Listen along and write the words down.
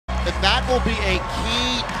and that will be a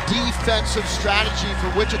key defensive strategy for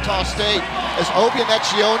Wichita State as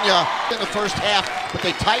Obianecchionia in the first half, but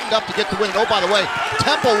they tightened up to get the win. And oh, by the way,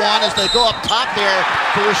 Temple won as they go up top there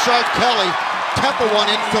for Rashard Kelly. Temple won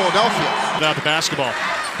in Philadelphia. Without the basketball.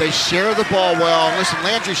 They share the ball well. Listen,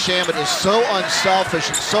 Landry Shamet is so unselfish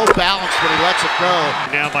and so balanced when he lets it go.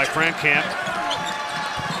 Now by Frankamp.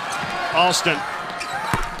 Alston.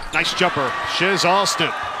 Nice jumper. Shiz Alston.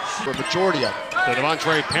 For majority of it. So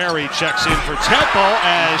Devontre Perry checks in for Temple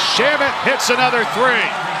as Shamet hits another three.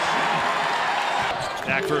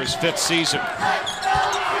 Back for his 5th season.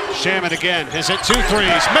 Shamet again has hit 2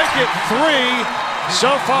 threes. Make it 3.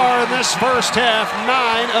 So far in this first half,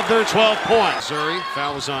 9 of their 12 points. Missouri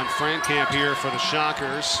fouls on Frankamp here for the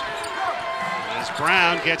Shockers. As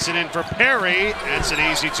Brown gets it in for Perry, that's an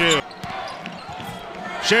easy 2.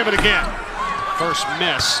 Shamet again. First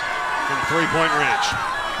miss from 3-point range.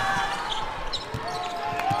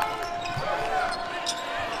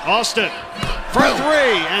 Alston for 3,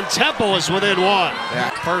 and Temple is within 1. Yeah.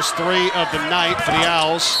 First 3 of the night for the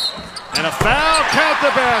Owls. And a foul, count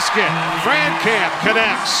the basket. Frankamp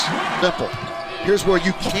connects. Simple. Here's where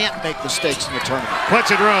you can't make mistakes in the tournament.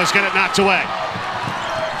 Quentin Rose got it knocked away.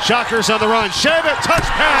 Shockers on the run. Shamet, touch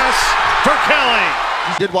pass for Kelly.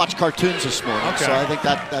 I did watch cartoons this morning, okay. So I think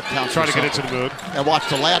that counts. Try to get into the mood. And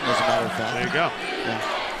watched Aladdin, as a matter of fact. There you go.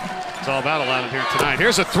 Yeah. It's all about Aladdin here tonight.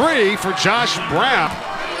 Here's a 3 for Josh Brown.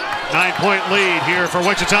 9-point lead here for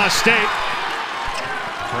Wichita State.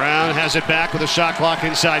 Brown has it back with a shot clock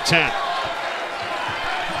inside 10.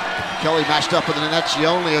 Kelly matched up with an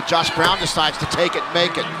Obianecchionia. Josh Brown decides to take it,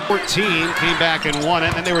 make it. 14 came back and won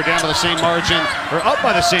it. Then they were down by the same margin, or up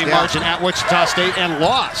by the same margin at Wichita State and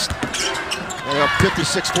lost. They're up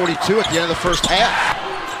 56-42 at the end of the first half.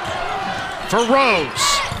 For Rose.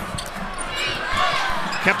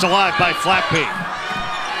 Kept alive by Flatby.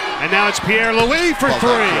 And now it's Pierre-Louis for 3.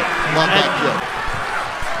 Love that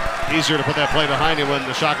kid. Easier to put that play behind him when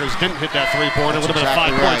the Shockers didn't hit that 3-pointer. It would have been a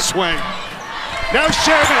 5-point swing. Now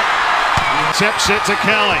Shamet tips it to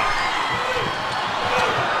Kelly.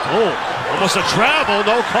 Oh, almost a travel,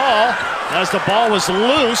 no call, as the ball was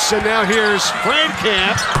loose. And now here's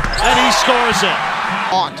Frankamp, and he scores it.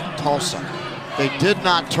 On Tulsa. They did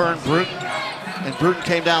not turn Bruton, and Bruton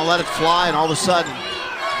came down, let it fly, and all of a sudden,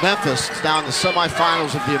 Memphis is down in the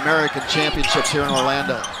semifinals of the American Championships here in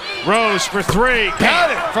Orlando. Rose for 3, got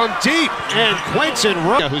it from deep, and Quentin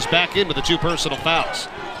Rose, who's back in with the 2 personal fouls.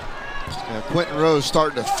 Yeah, Quentin Rose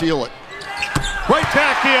starting to feel it. Right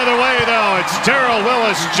back the other way, though. It's Darrell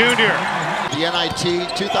Willis Jr. The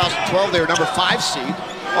NIT 2012, they were number 5 seed,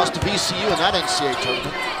 lost to VCU in that NCAA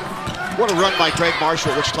tournament. What a run by Greg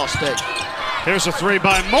Marshall at Wichita State. Here's a 3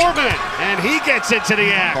 by Mormon, and he gets it to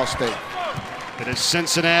the act. Wichita State. It is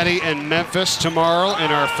Cincinnati and Memphis tomorrow in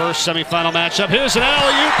our first semifinal matchup. Here's an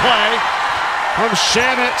alley-oop play from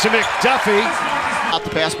Shamet to McDuffie. Out the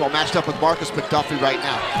basketball, matched up with Marcus McDuffie right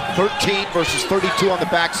now. 13 versus 32 on the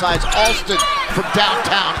backsides. Alston from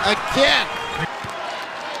downtown again.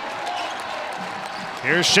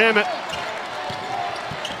 Here's Shamet.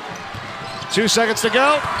 2 seconds to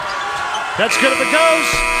go. That's good if it goes.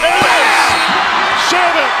 It is!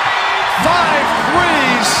 Shamet, 5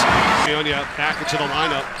 threes. Back into the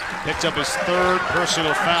lineup. Picked up his 3rd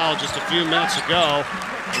personal foul just a few minutes ago.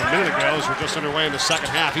 A minute ago, as we're just underway in the second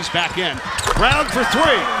half. He's back in. Brown for 3.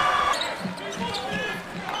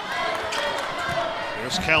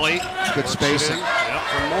 There's Kelly. Good spacing.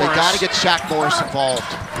 Yep, they got to get Shaq Morris involved.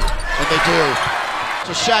 And they do.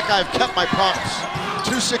 So Shaq, I've kept my promise.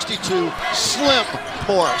 262, slim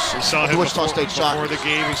Morris. We saw him Wichita State before the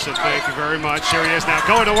game. He said, thank you very much. Here he is now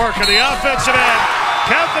going to work on the offensive end.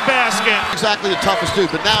 Count the basket. Exactly the toughest dude,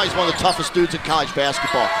 but now he's one of the toughest dudes in college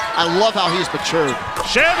basketball. I love how he's matured.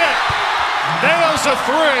 Shamet nails a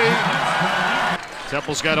 3.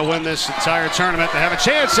 Temple's got to win this entire tournament to have a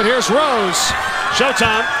chance, and here's Rose.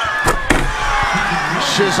 Showtime.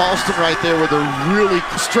 Shiz Alston right there with a really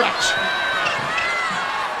stretch.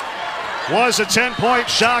 Was a 10-point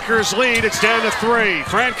Shockers lead. It's down to 3.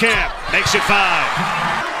 Frankamp makes it 5.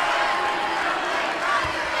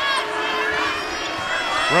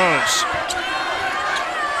 Rose.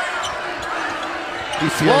 He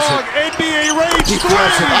feels long it. NBA range. He feels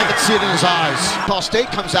it. I can see it in his eyes. Ball State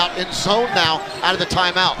comes out in zone now, out of the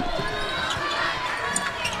timeout.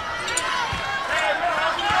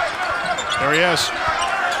 There he is.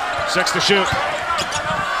 6 to shoot.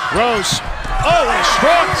 Rose. Oh, a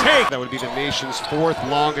strong take. That would be the nation's 4th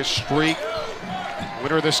longest streak.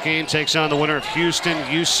 Winner of this game takes on the winner of Houston,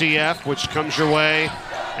 UCF, which comes your way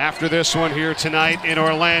after this one here tonight in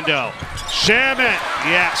Orlando. Shamet,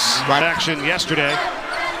 yes. Right. Action yesterday.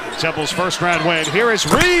 Temple's first round win. Here is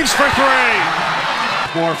Reeves for three.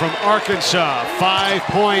 More from Arkansas.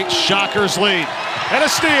 5-point Shockers lead. And a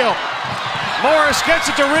steal. Morris gets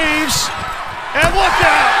it to Reeves. And look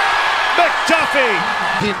out! McDuffie.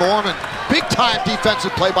 P. Mormon. Big time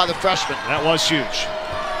defensive play by the freshman. That was huge.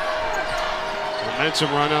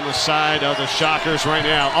 Momentum run on the side of the Shockers right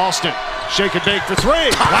now. Alston, shake and bake for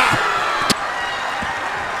three. Wow.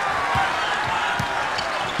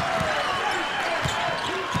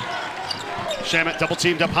 Shamet double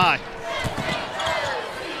teamed up high.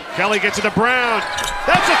 Kelly gets it to Brown.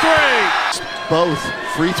 That's a three. Both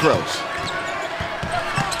free throws.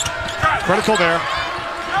 Critical there.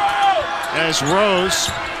 As Rose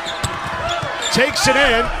takes it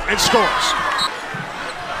in and scores.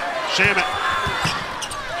 Shamet.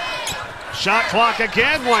 Shot clock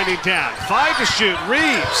again winding down. 5 to shoot.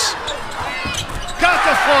 Reeves. Got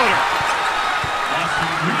the floater.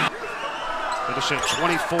 Finish at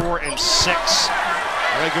 24-6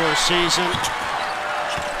 regular season.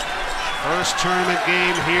 First tournament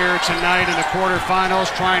game here tonight in the quarterfinals,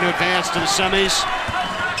 trying to advance to the semis.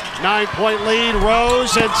 9-point lead,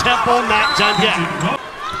 Rose and Temple not done yet.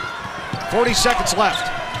 40 seconds left.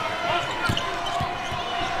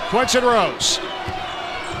 Quentin Rose.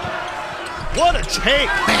 What a take.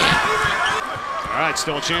 All right,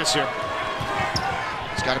 still a chance here.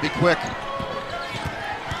 It's got to be quick.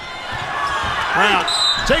 Brown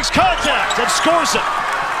takes contact and scores it.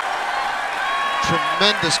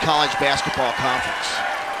 Tremendous college basketball conference.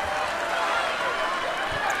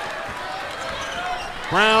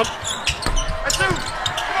 Brown.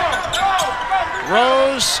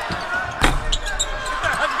 Rose.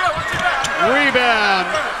 Rebound.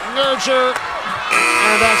 Nurture.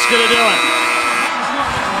 And that's going to do it.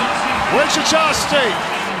 Wichita State,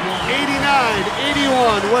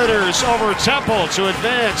 89-81 winners over Temple to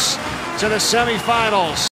advance to the semifinals.